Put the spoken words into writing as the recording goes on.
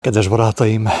Kedves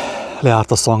barátaim,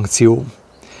 leállt a szankció.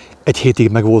 Egy hétig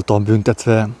meg voltam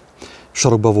büntetve,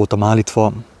 sarokba voltam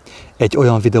állítva egy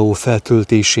olyan videó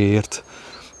feltöltéséért,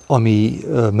 ami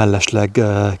mellesleg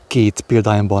 2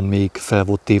 példányban még fel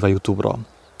volt téve YouTube-ra.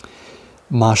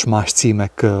 Más-más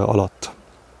címek alatt.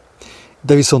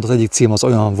 De viszont az egyik cím az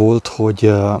olyan volt,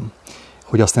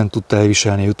 hogy azt nem tudta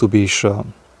elviselni a YouTube, és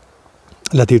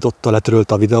letiltotta,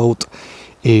 letörölte a videót,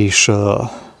 és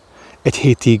egy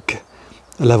hétig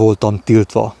le voltam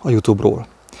tiltva a YouTube-ról.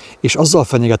 És azzal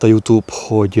fenyeget a YouTube,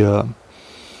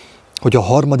 hogy a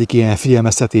harmadik ilyen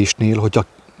figyelmeztetésnél,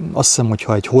 azt hiszem,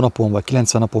 hogyha egy hónapon vagy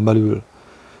 90 napon belül,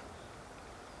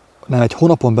 nem, egy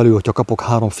hónapon belül, hogyha kapok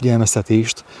 3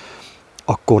 figyelmeztetést,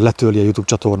 akkor letörli a YouTube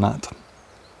csatornát.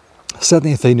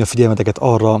 Szeretném felhívni a figyelmeteket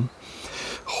arra,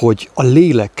 hogy a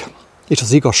lélek és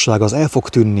az igazság az el fog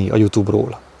tűnni a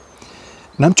YouTube-ról.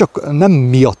 Nem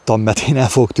miattam, mert én el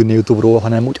fogok tűnni a YouTube-ról,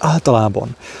 hanem úgy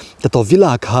általában. Tehát a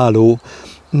világháló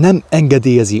nem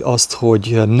engedélyezi azt,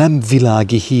 hogy nem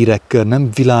világi hírek, nem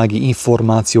világi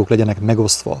információk legyenek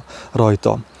megosztva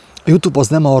rajta. A YouTube az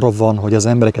nem arra van, hogy az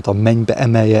embereket a mennybe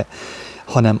emelje,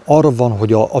 hanem arra van,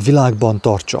 hogy a világban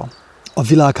tartsa. A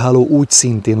világháló úgy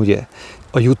szintén, ugye,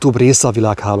 a YouTube része a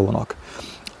világhálónak.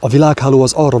 A világháló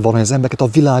az arra van, hogy az embereket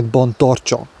a világban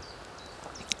tartsa.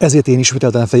 Ezért én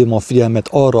ismételten felhívom a figyelmet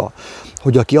arra,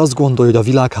 hogy aki azt gondolja, hogy a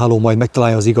világháló majd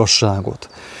megtalálja az igazságot,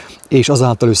 és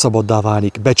azáltal ő szabaddá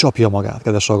válik, becsapja magát,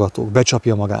 kedves hallgatók,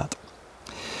 becsapja magát.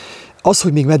 Az,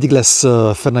 hogy még meddig lesz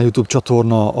fenn a YouTube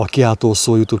csatorna, a kiáltó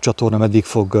szó YouTube csatorna meddig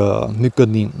fog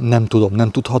működni, nem tudom,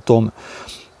 nem tudhatom.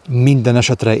 Minden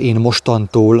esetre én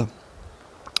mostantól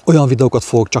olyan videókat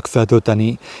fogok csak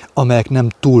feltölteni, amelyek nem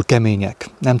túl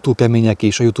kemények,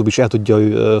 és a YouTube is el tudja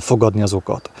fogadni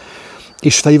azokat.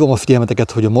 És felhívom a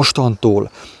figyelmeteket, hogy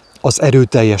mostantól az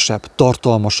erőteljesebb,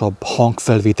 tartalmasabb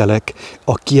hangfelvételek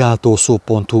a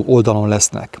kiáltószó.hu oldalon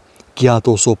lesznek.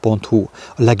 Kiáltószó.hu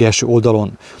a legelső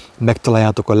oldalon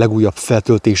megtaláljátok a legújabb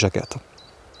feltöltéseket.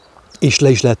 És le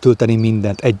is lehet tölteni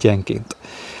mindent egyenként.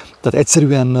 Tehát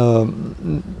egyszerűen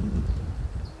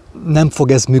nem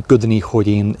fog ez működni, hogy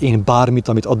én bármit,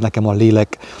 amit ad nekem a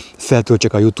lélek,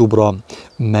 feltöltsek a YouTube-ra,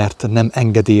 mert nem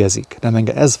engedélyezik.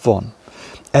 Ez van.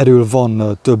 Erről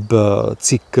van több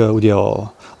cikk ugye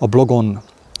a blogon,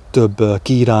 több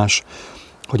kiírás,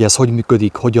 hogy ez hogy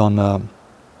működik,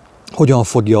 hogyan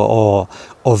fogja a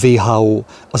WHO,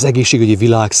 az egészségügyi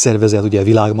világszervezet, ugye a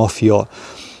világmafia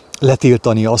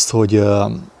letiltani azt,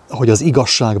 hogy az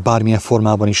igazság bármilyen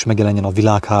formában is megjelenjen a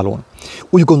világhálón.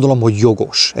 Úgy gondolom, hogy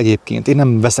jogos egyébként. Én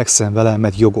nem veszekszem vele,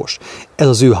 mert jogos. Ez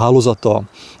az ő hálózata,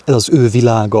 ez az ő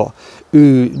világa.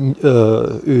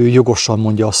 Ő jogosan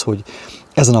mondja azt, hogy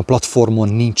ezen a platformon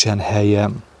nincsen helye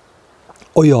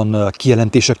olyan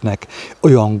kijelentéseknek,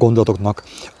 olyan gondolatoknak,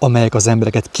 amelyek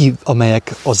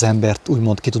az embert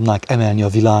úgymond ki tudnák emelni a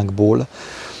világból,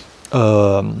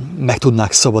 meg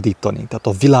tudnák szabadítani. Tehát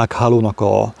a világhálónak,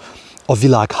 a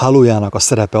világhálójának a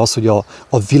szerepe az, hogy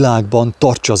a világban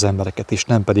tartsa az embereket, és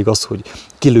nem pedig az, hogy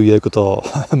kilője őket a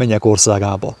mennyek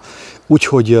országába.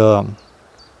 Úgyhogy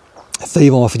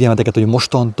felhívom a figyelmeteket, hogy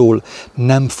mostantól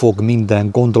nem fog minden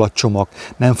gondolatcsomag,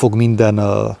 nem fog minden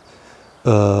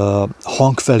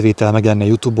hangfelvétel megjelenni a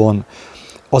YouTube-on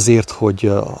azért,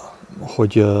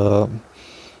 hogy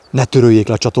ne töröljék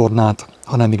le a csatornát,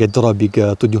 hanem még egy darabig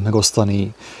tudjuk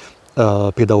megosztani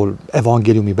például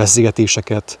evangéliumi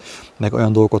beszélgetéseket, meg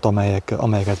olyan dolgokat,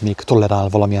 amelyeket még tolerál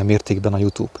valamilyen mértékben a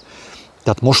YouTube.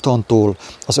 Tehát mostantól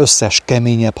az összes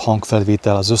keményebb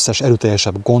hangfelvétel, az összes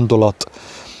erőteljesebb gondolat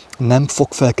nem fog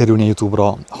felkerülni a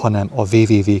YouTube-ra, hanem a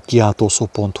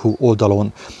www.kiáltószó.hu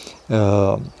oldalon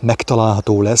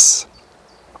megtalálható lesz,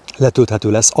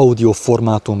 letölthető lesz audio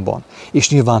formátumban, és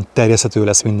nyilván terjeszthető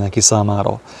lesz mindenki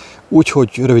számára.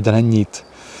 Úgyhogy röviden ennyit.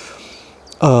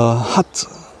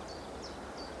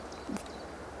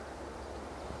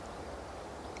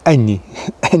 Ennyi,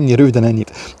 röviden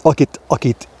ennyit.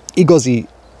 Akit igazi,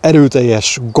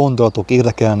 erőteljes gondolatok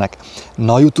érdekelnek,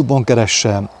 na a YouTube-on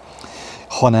keresse,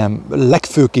 hanem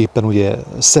legfőképpen ugye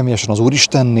személyesen az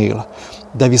Úristennél,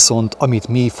 de viszont amit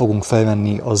mi fogunk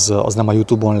felvenni, az nem a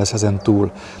YouTube-on lesz ezen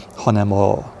túl, hanem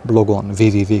a blogon,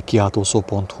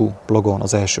 www.kiáltószó.hu blogon,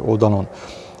 az első oldalon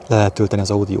le lehet tölteni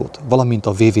az audiót, valamint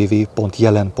a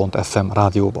www.jelen.fm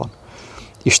rádióban.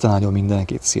 Isten áldjon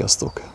mindenkit, sziasztok!